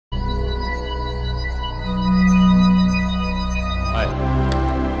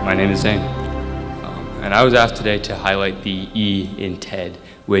my name is Zane, and I was asked today to highlight the E in TED,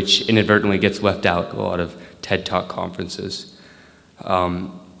 which inadvertently gets left out at a lot of TED Talk conferences.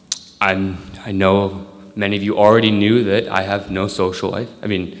 I know many of you already knew that I have no social life. I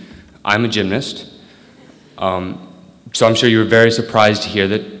mean, I'm a gymnast, so I'm sure you were very surprised to hear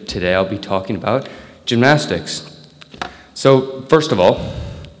that today I'll be talking about gymnastics. So first of all,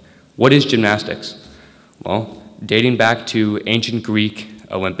 what is gymnastics? Well, dating back to ancient Greek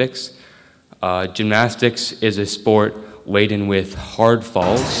Olympics, gymnastics is a sport laden with hard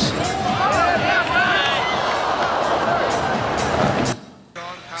falls,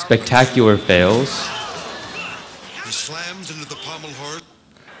 spectacular fails,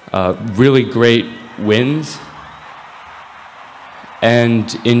 really great wins,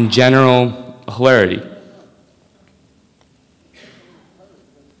 and in general, hilarity.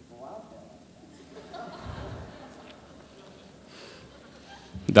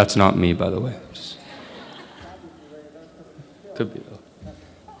 That's not me, by the way. Could be,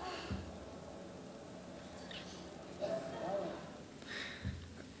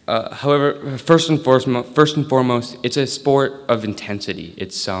 though. However, first and foremost, it's a sport of intensity.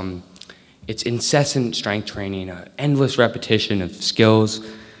 It's incessant strength training, endless repetition of skills,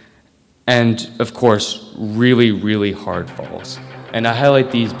 and of course, really, really hard falls. And I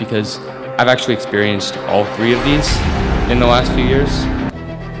highlight these because I've actually experienced all three of these in the last few years.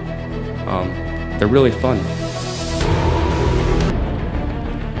 They're really fun.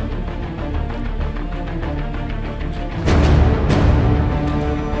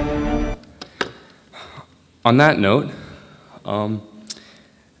 On that note,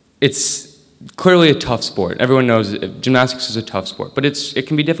 it's clearly a tough sport. Everyone knows gymnastics is a tough sport, but it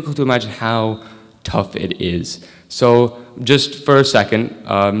can be difficult to imagine how tough it is. So just for a second,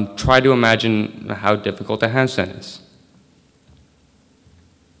 try to imagine how difficult a handstand is.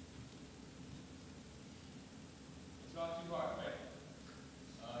 It's not too hard, right?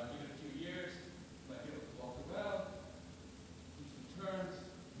 Give it a few years, let it walk around, do some turns.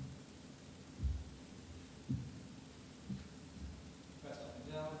 Press up and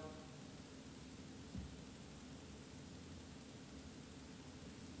down.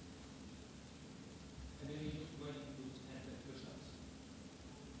 And then you can do handstand push-ups.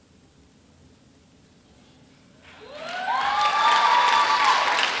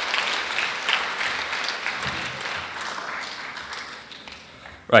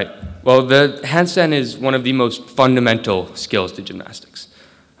 Right. Well, the handstand is one of the most fundamental skills to gymnastics.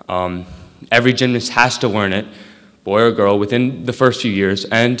 Every gymnast has to learn it, boy or girl, within the first few years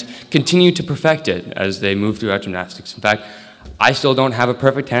and continue to perfect it as they move throughout gymnastics. In fact, I still don't have a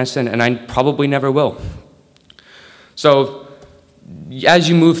perfect handstand, and I probably never will. So as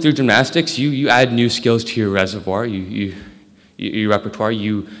you move through gymnastics, you add new skills to your reservoir, your repertoire.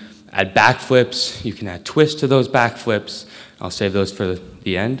 You add backflips, you can add twists to those backflips. I'll save those for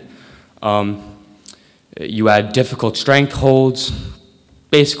the end. You add difficult strength holds,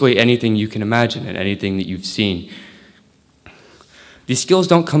 basically anything you can imagine and anything that you've seen. These skills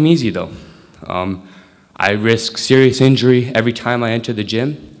don't come easy, though. I risk serious injury every time I enter the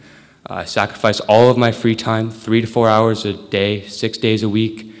gym. I sacrifice all of my free time, 3 to 4 hours a day, 6 days a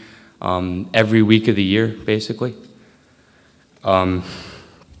week, every week of the year, basically. And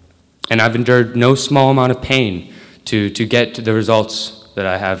I've endured no small amount of pain to get to the results that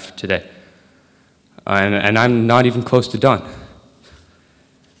I have today. And I'm not even close to done.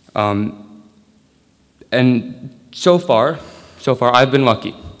 And so far, I've been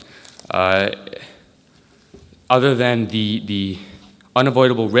lucky. Other than the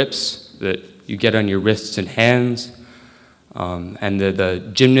unavoidable rips that you get on your wrists and hands, and the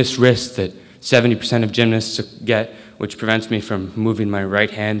gymnast wrist that 70% of gymnasts get, which prevents me from moving my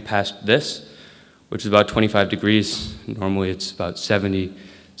right hand past this, which is about 25 degrees. Normally it's about 70,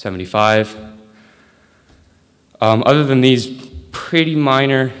 75. Other than these pretty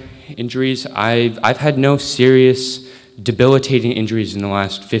minor injuries, I've had no serious debilitating injuries in the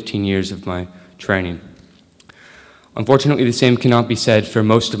last 15 years of my training. Unfortunately, the same cannot be said for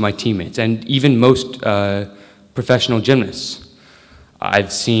most of my teammates and even most professional gymnasts.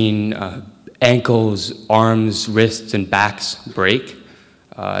 I've seen ankles, arms, wrists, and backs break.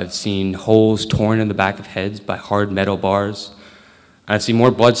 I've seen holes torn in the back of heads by hard metal bars. I've seen more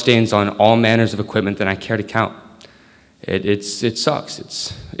bloodstains on all manners of equipment than I care to count. It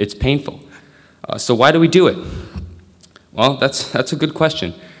sucks. It's painful. So why do we do it? Well, that's a good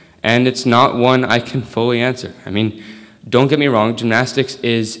question, and it's not one I can fully answer. I mean, don't get me wrong, gymnastics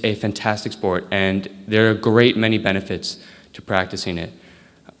is a fantastic sport, and there are a great many benefits to practicing it.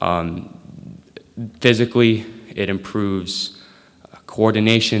 Physically, it improves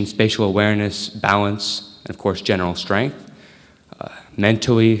coordination, spatial awareness, balance, and of course general strength.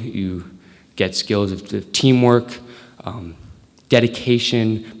 Mentally, you get skills of teamwork,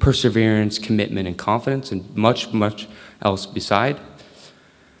 dedication, perseverance, commitment, and confidence, and much, much else beside.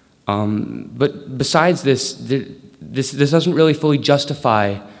 But besides this, this doesn't really fully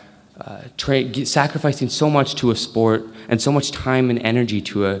justify sacrificing so much to a sport and so much time and energy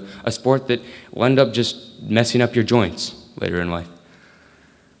to a sport that will end up just messing up your joints later in life.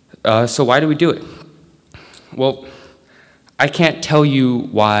 So why do we do it? Well, I can't tell you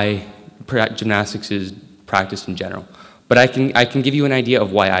why gymnastics is practiced in general, but I can give you an idea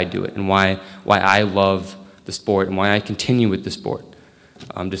of why I do it and why I love the sport and why I continue with the sport,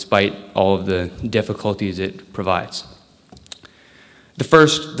 despite all of the difficulties it provides.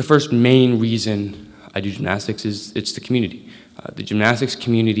 The first main reason I do gymnastics is it's the community. The gymnastics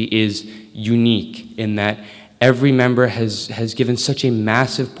community is unique in that every member has given such a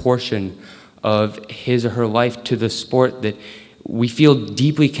massive portion of his or her life to the sport that we feel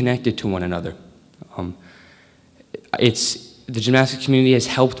deeply connected to one another. The gymnastics community has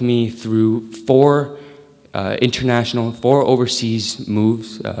helped me through four overseas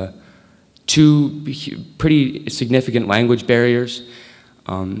moves, two pretty significant language barriers,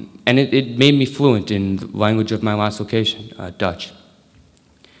 and it made me fluent in the language of my last location, Dutch.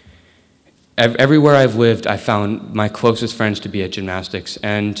 Everywhere I've lived, I found my closest friends to be at gymnastics,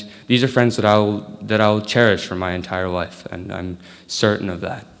 and these are friends that I'll cherish for my entire life, and I'm certain of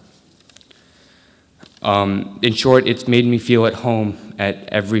that. In short, it's made me feel at home at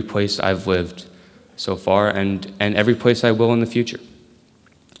every place I've lived so far, and every place I will in the future.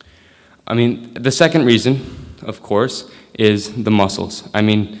 I mean, the second reason, of course, is the muscles. I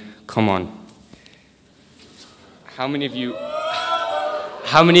mean, come on. How many of you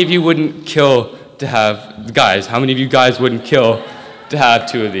wouldn't kill to have, guys, how many of you guys wouldn't kill to have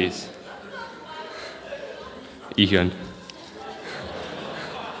two of these? Ihyun.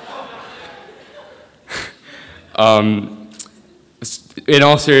 In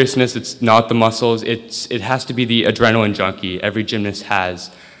all seriousness, it's not the muscles, it has to be the adrenaline junkie every gymnast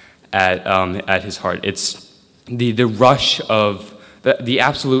has at his heart. It's the rush of, the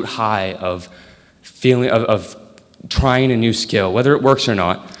absolute high of feeling, of trying a new skill, whether it works or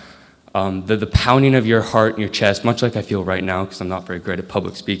not. The pounding of your heart and your chest, much like I feel right now, because I'm not very great at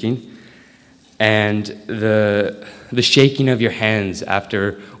public speaking. And the shaking of your hands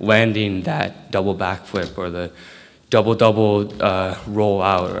after landing that double backflip or the double roll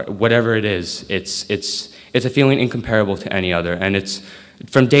out, or whatever it is, it's a feeling incomparable to any other. And it's,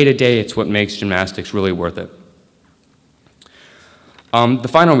 from day to day, it's what makes gymnastics really worth it. The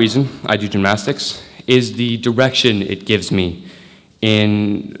final reason I do gymnastics is the direction it gives me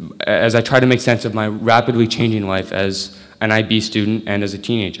as I try to make sense of my rapidly changing life as an IB student and as a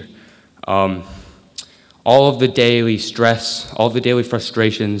teenager. All of the daily stress, all of the daily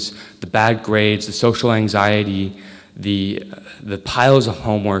frustrations, the bad grades, the social anxiety, the piles of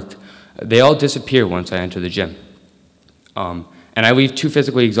homework, they all disappear once I enter the gym. And I leave too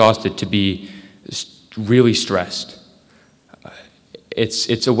physically exhausted to be really stressed.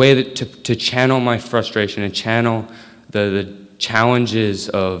 It's a way to channel my frustration and channel the challenges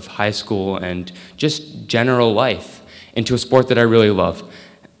of high school and just general life into a sport that I really love.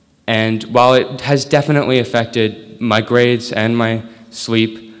 And while it has definitely affected my grades and my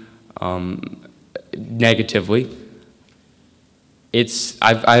sleep negatively,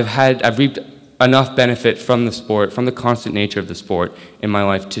 I've reaped enough benefit from the sport, from the constant nature of the sport in my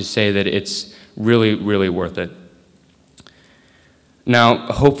life to say that it's really, really worth it.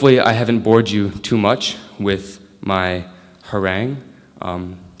 Now, hopefully I haven't bored you too much with my harangue.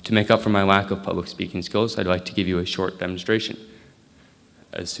 To make up for my lack of public speaking skills, I'd like to give you a short demonstration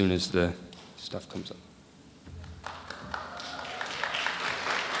as soon as the stuff comes up.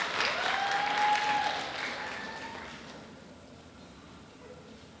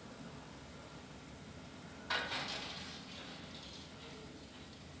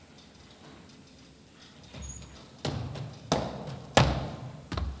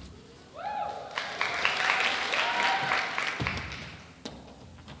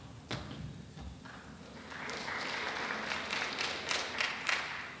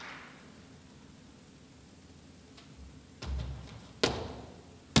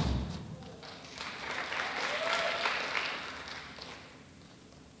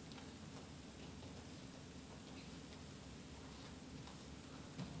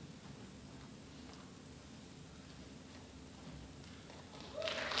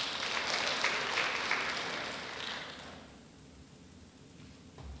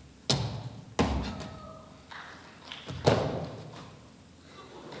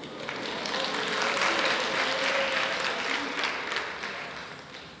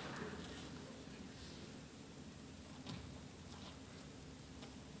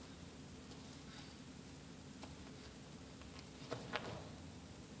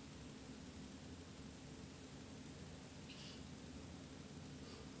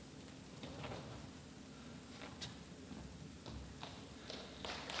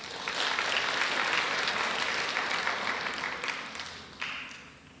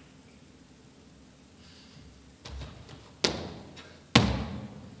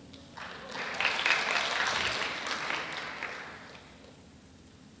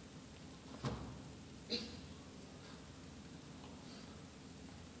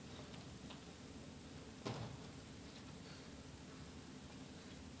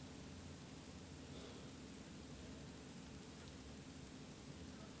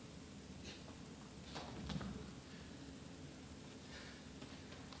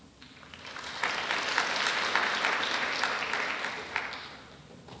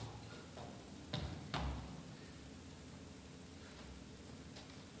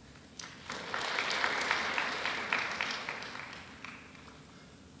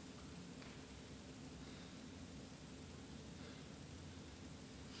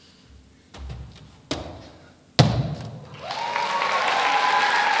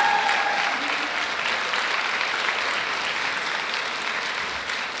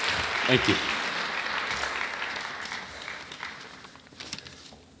 Thank you.